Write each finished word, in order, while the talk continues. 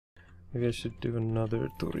Maybe I should do another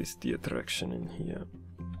touristy attraction in here.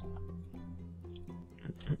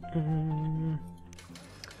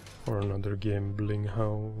 Or another gambling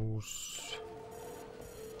house.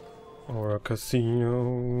 Or a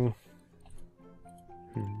casino.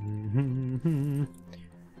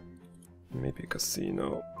 Maybe a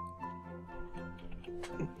casino.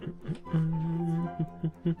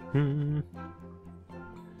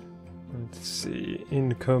 Let's see,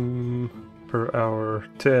 income per hour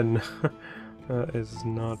 10. That is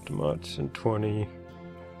not much, and 20.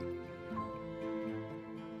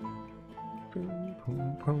 Boom,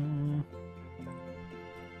 boom, boom.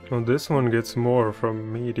 Well, this one gets more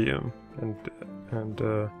from medium and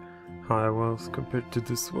high wealth compared to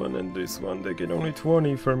this one, and this one they get only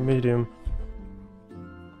 20 from medium.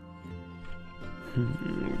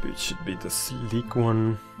 Maybe it should be the sleek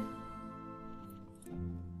one.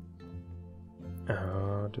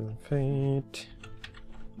 Out of fate.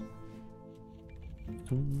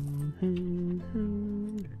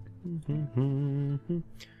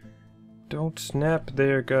 Don't snap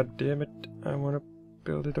there, goddammit. I want to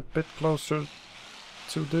build it a bit closer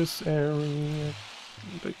to this area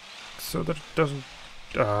so that it doesn't...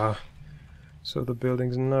 so the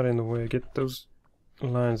building's not in the way. Get those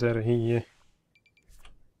lines out of here.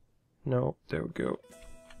 No, there we go.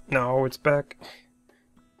 No, it's back.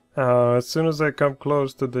 As soon as I come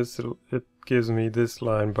close to this, it gives me this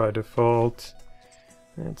line by default.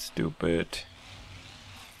 That's stupid.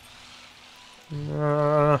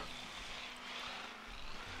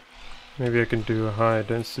 Maybe I can do a high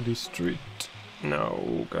density street.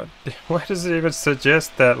 No, god damn. Why does it even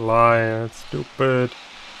suggest that line? That's stupid.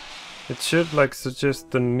 It should like suggest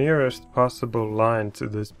the nearest possible line to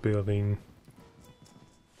this building.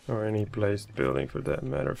 Or any placed building for that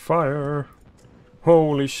matter. Fire!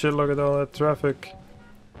 Holy shit, look at all that traffic.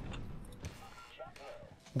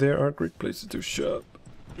 There are great places to shop.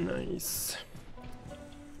 Nice.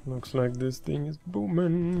 Looks like this thing is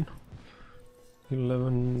booming.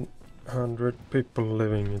 1100 people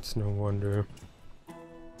living, it's no wonder.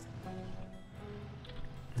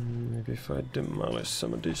 Maybe if I demolish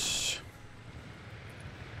some of this.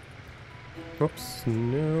 Oops,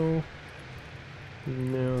 no.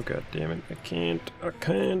 No, god damn it, I can't.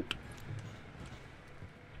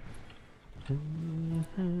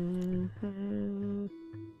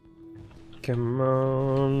 Come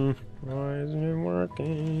on, why isn't it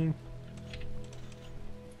working?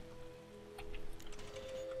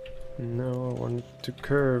 No, I want it to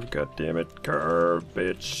curve, god damn it, curve,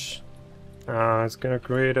 bitch. It's gonna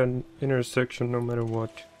create an intersection no matter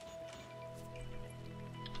what.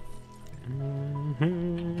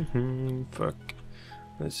 Fuck.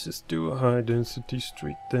 Let's just do a high density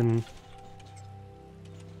street then.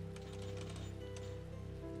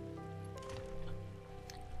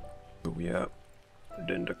 Booyah.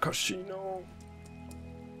 Then the casino.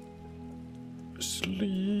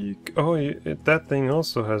 Sleek. Oh, that thing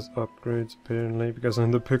also has upgrades apparently, because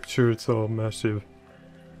in the picture it's all massive.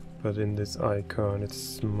 But in this icon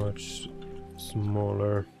it's much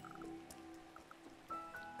smaller.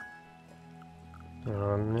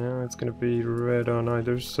 Oh no, it's gonna be red on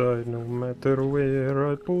either side no matter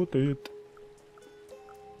where I put it.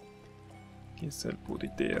 Guess I'll put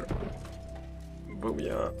it there.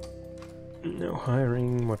 Booyah. No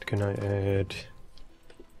hiring, what can I add?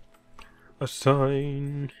 A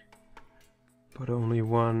sign. But only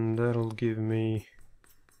one, that'll give me...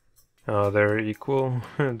 Oh, they're equal.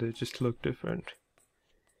 They just look different.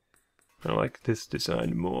 I like this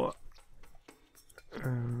design more.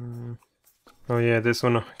 Oh yeah, this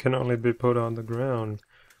one can only be put on the ground,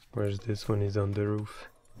 whereas this one is on the roof.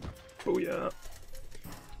 Oh yeah.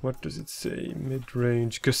 What does it say?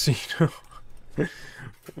 Mid-range casino.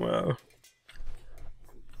 Wow.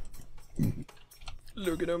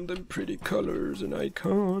 Look at them pretty colors and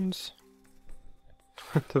icons.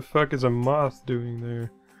 What the fuck is a moth doing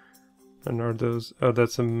there? And are those... Oh,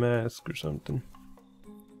 that's a mask or something.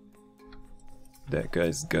 That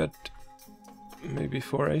guy's got... maybe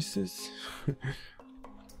 4 aces.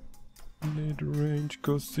 Mid-range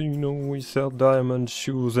casino, we sell diamonds,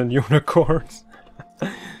 shoes and unicorns.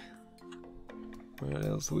 What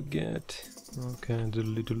else we get? All kinds of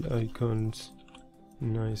little icons.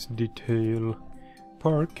 Nice detail.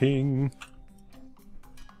 Parking.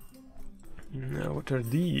 Now what are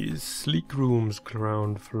these? Sleek rooms,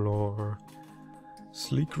 ground floor.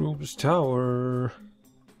 Sleek rooms, tower.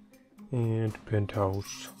 And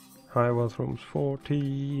penthouse. High wealth rooms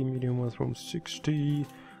 40, medium wealth rooms 60,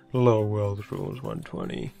 low wealth rooms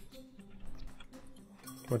 120.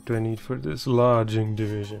 What do I need for this lodging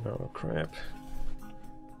division? Oh crap.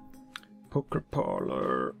 Poker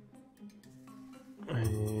parlor.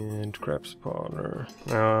 scrap spawner.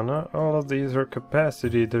 No, not all of these are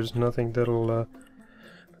capacity. There's nothing that'll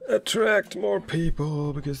attract more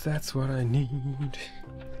people, because that's what I need.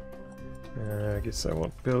 I guess I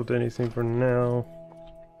won't build anything for now.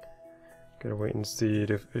 Gotta wait and see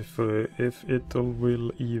if it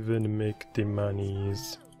will even make the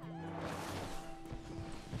monies.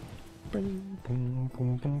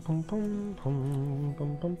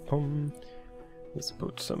 Let's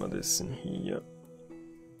put some of this in here.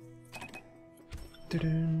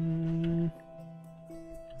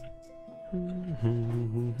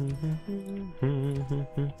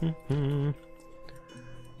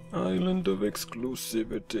 Island of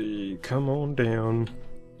exclusivity, come on down.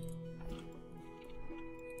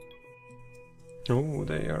 Oh,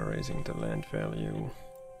 they are raising the land value.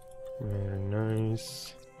 Very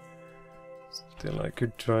nice. Still, I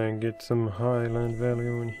could try and get some high land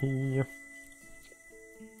value in here.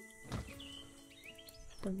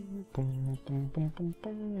 Oh,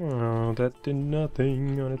 that did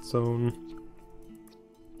nothing on its own.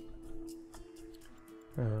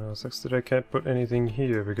 Sucks that I can't put anything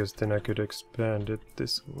here, because then I could expand it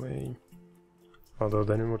this way. Although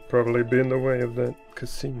then it would probably be in the way of that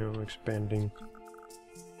casino expanding.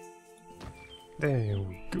 There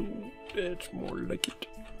we go. That's more like it.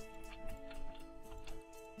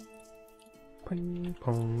 Ping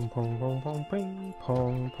pong pong pong pong ping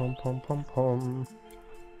pong pong pong pong pong.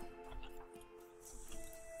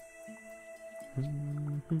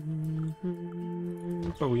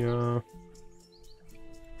 Oh yeah.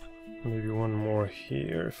 Maybe one more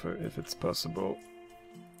here if it's possible.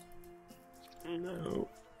 No.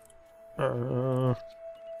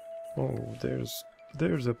 Oh,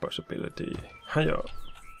 there's a possibility. Hiya.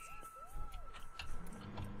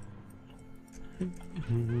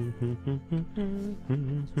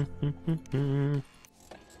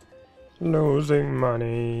 Losing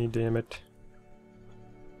money, damn it.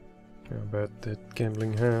 How about that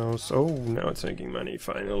gambling house? Oh, now it's making money,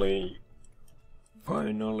 finally.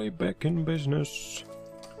 Finally back in business.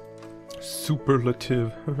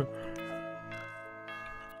 Superlative.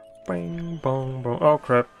 Bang, bong, bong. Oh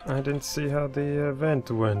crap, I didn't see how the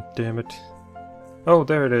event went, damn it. Oh,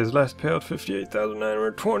 there it is. Last payout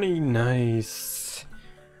 58,920. Nice.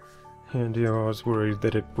 And yeah, I was worried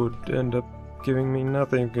that it would end up giving me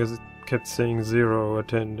nothing because it kept saying 0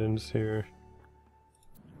 attendance here.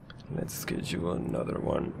 Let's schedule another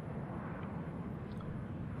one.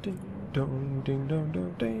 Ding dong, ding dong,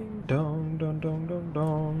 dong, ding dong, dong, dong, dong,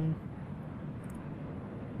 dong.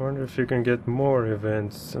 I wonder if you can get more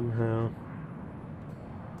events somehow.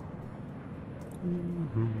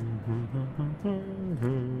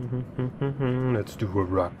 Let's do a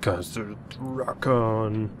rock concert. Rock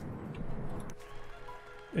on.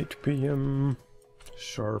 8 PM.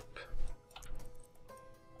 Sharp.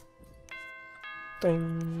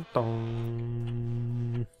 Ding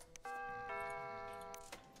dong.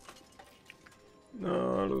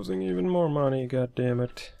 No, losing even more money, god damn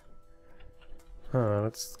it.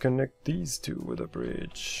 Let's connect these two with a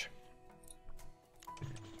bridge.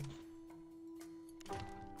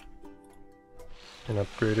 And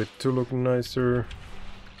upgrade it to look nicer.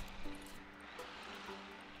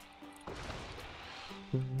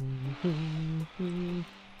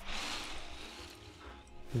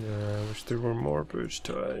 Yeah, I wish there were more bridge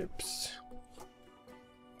types.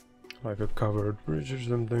 Like a covered bridge or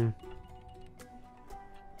something.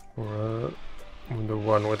 Or the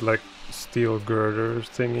one with like steel girder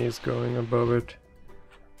thingies going above it.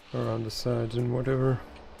 Around the sides and whatever.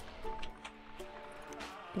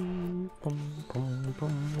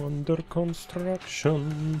 Under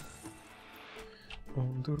construction.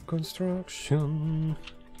 Under construction.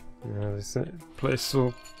 Yeah, this place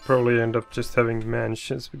will probably end up just having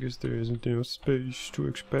mansions because there isn't enough space to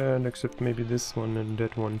expand, except maybe this one and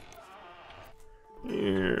that one.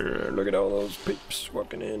 Yeah, look at all those peeps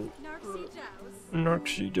walking in.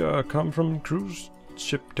 Narksija, come from cruise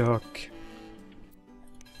ship dock.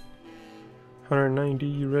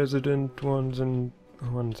 190 resident ones and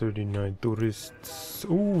 139 tourists.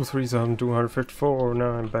 Ooh, 3,254.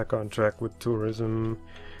 Now I'm back on track with tourism.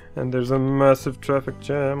 And there's a massive traffic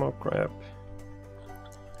jam. Oh crap.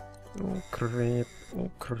 Oh crap.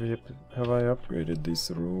 Oh crap. Have I upgraded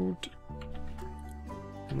this road?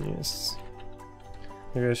 Yes.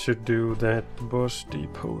 Maybe I should do that bus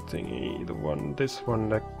depot thingy. This one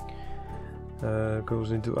that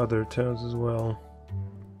goes into other towns as well.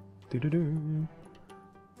 Doo-doo-doo.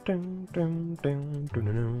 Dun, dun, dun, dun,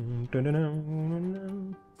 dun, dun, dun, dun,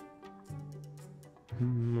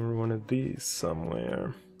 dun. Or one of these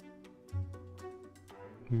somewhere.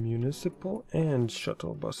 Municipal and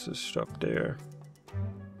shuttle buses stop there.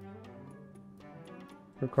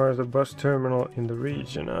 Requires a bus terminal in the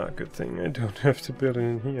region. Ah, good thing I don't have to build it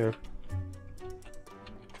in here.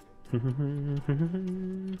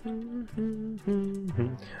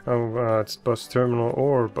 Oh, it's bus terminal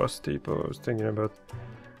or bus depot. I was thinking about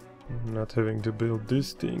not having to build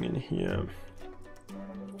this thing in here.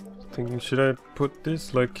 Thinking, should I put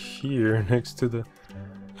this like here next to the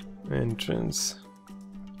entrance?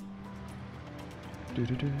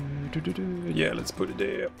 Yeah, let's put it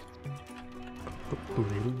there.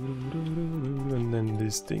 And then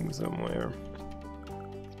this thing somewhere.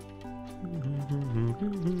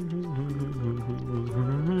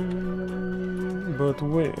 But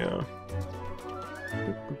where?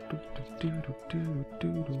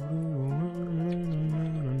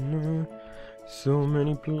 So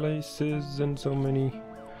many places and so many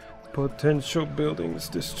potential buildings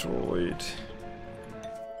destroyed.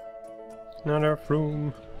 Not enough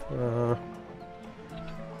room.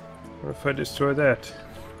 What if I destroy that?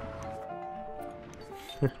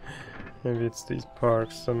 Maybe it's these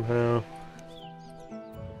parks somehow.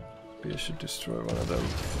 Maybe I should destroy one of them.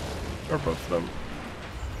 Or both of them.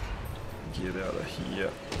 Get out of here.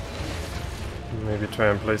 Maybe try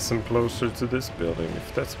and place them closer to this building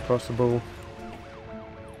if that's possible.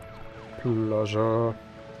 Plaza.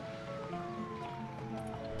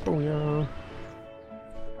 Oh yeah.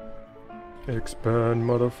 Expand,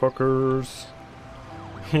 motherfuckers.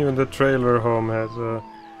 Even the trailer home has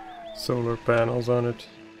solar panels on it.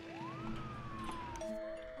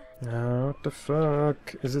 What the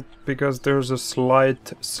fuck? Is it because there's a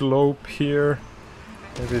slight slope here?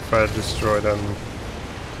 Maybe if I destroy them.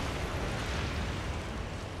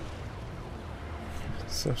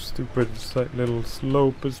 So stupid, it's like little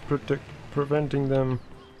slope is preventing them.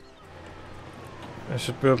 I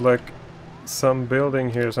should build like some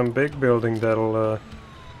building here, some big building that'll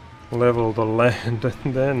level the land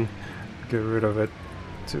and then get rid of it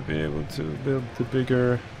to be able to build the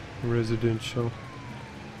bigger residential.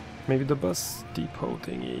 Maybe the bus depot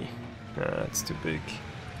thingy. Ah, it's too big.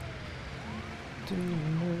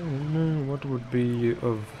 What would be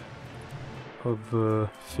of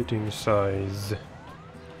fitting size?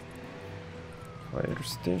 Fire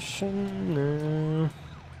station?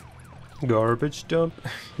 Garbage dump?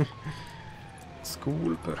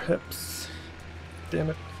 School, perhaps?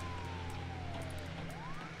 Damn it.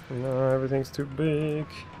 No, everything's too big.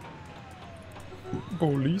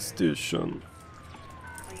 Police station.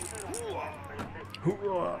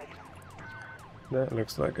 That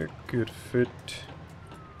looks like a good fit.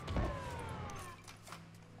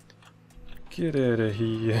 Get out of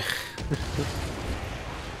here.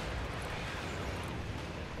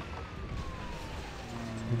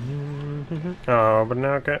 Oh, but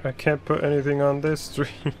now I can't put anything on this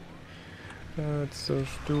street. That's so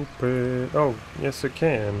stupid. Oh, yes I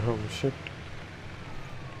can. Oh shit.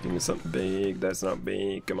 Give me something big. That's not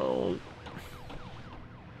big. Come on.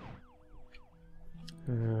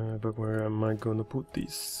 But where am I gonna put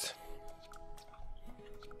this?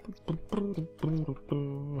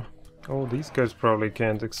 Oh, these guys probably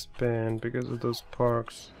can't expand because of those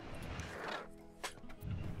parks.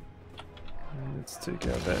 Let's take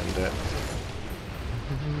out that and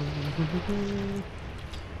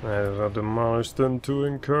that. I'll demolish them to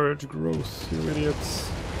encourage growth, you idiots.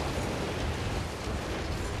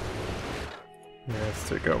 Let's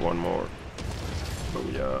take out one more.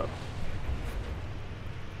 Booyah.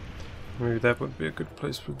 Maybe that would be a good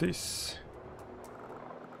place for this.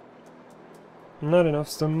 Not enough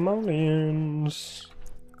simoleons.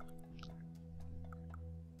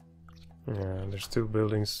 Yeah, they're still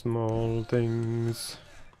building small things.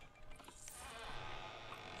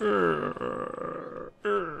 Come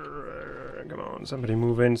on, somebody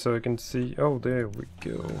move in so I can see. Oh, there we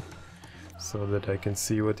go. So that I can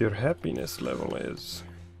see what your happiness level is.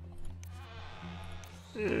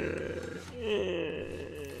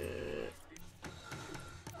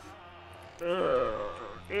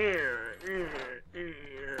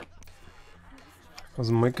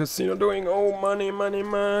 How's my casino doing? Oh, money, money,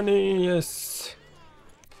 money, yes.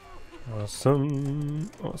 Awesome,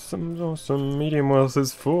 awesome, awesome. Medium wealth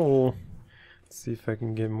is full. Let's see if I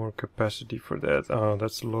can get more capacity for that. Oh,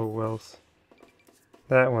 that's low wealth.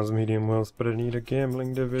 That one's medium wealth, but I need a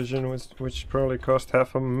gambling division, which probably cost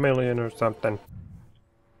 $500,000 or something.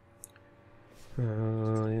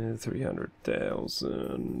 Yeah,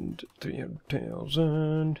 300,000,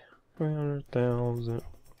 300,000, 300,000.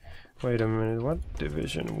 Wait a minute, what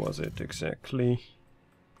division was it exactly?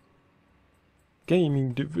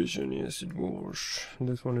 Gaming division, yes it was.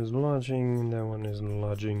 This one is lodging, and that one is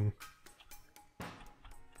lodging.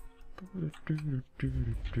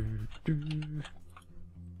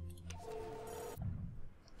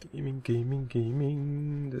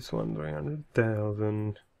 Gaming. This one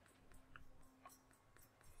 300,000.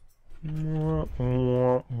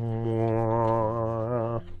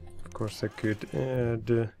 Of course I could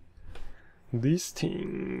add this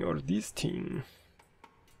thing or this thing.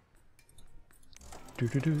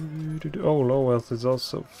 Oh, low wealth is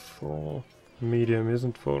also full. Medium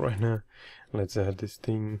isn't full right now. Let's add this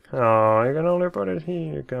thing. Oh, I can only put it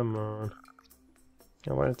here, come on.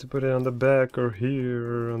 I wanted to put it on the back or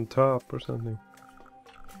here or on top or something.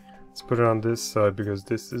 Let's put it on this side because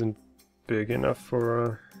this isn't big enough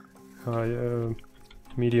for high,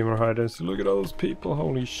 medium or high density. Look at all those people,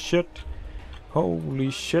 holy shit. Holy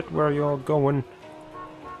shit, where are you all going?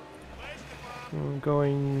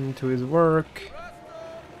 Going to his work.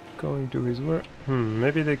 Going to his work.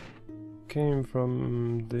 Maybe they came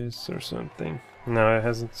from this or something. No, it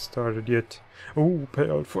hasn't started yet. Oh,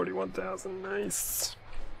 payout 41,000, nice.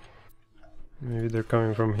 Maybe they're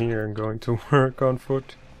coming from here and going to work on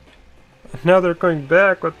foot. Now they're going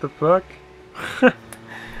back, what the fuck?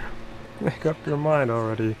 Make up your mind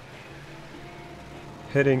already.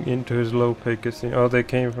 Heading into his low pay casino. Oh, they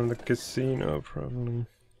came from the casino, probably.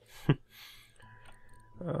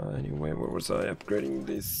 Anyway, where was I upgrading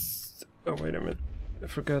this? Oh, wait a minute. I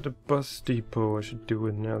forgot a bus depot. I should do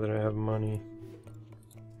it now that I have money.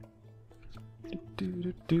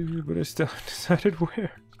 But I still haven't decided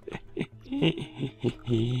where.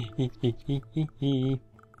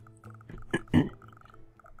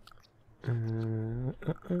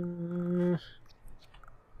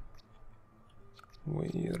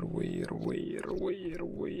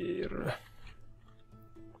 Where?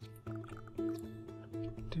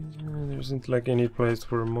 There isn't like any place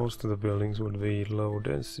where most of the buildings would be low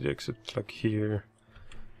density except like here.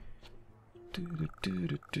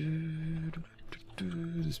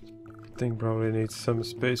 This thing probably needs some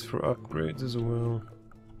space for upgrades as well.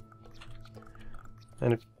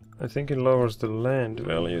 And I think it lowers the land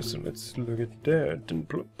value, so let's look at that and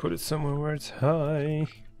put it somewhere where it's high.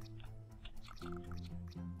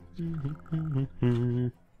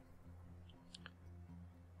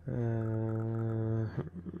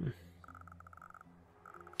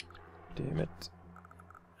 Damn it.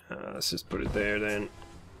 Let's just put it there then.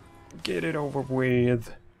 Get it over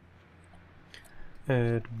with.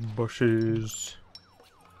 Add bushes.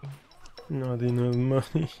 Not enough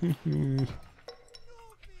money.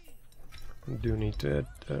 Do need to add,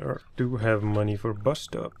 do have money for bus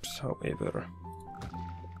stops, however.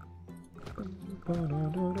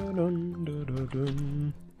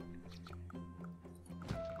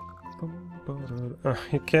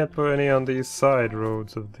 You can't put any on these side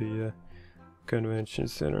roads of the convention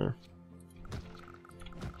center.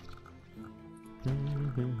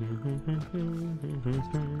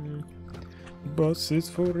 Buses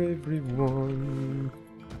for everyone.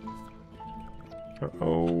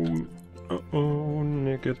 Uh-oh,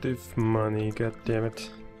 negative money, god damn it.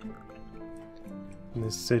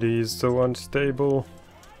 This city is so unstable.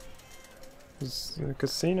 The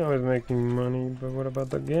casino is making money, but what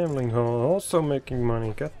about the gambling hall? Also making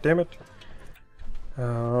money, god damn it.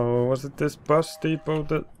 Was it this bus depot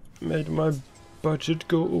that made my budget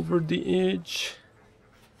go over the edge?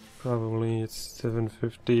 Probably it's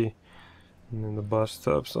 750. And then the bus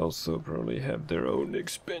stops also probably have their own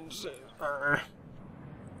expenses.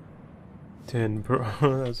 10 per.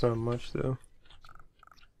 That's not much though.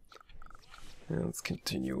 Yeah, let's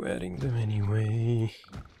continue adding them anyway.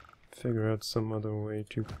 Figure out some other way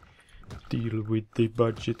to deal with the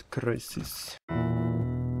budget crisis.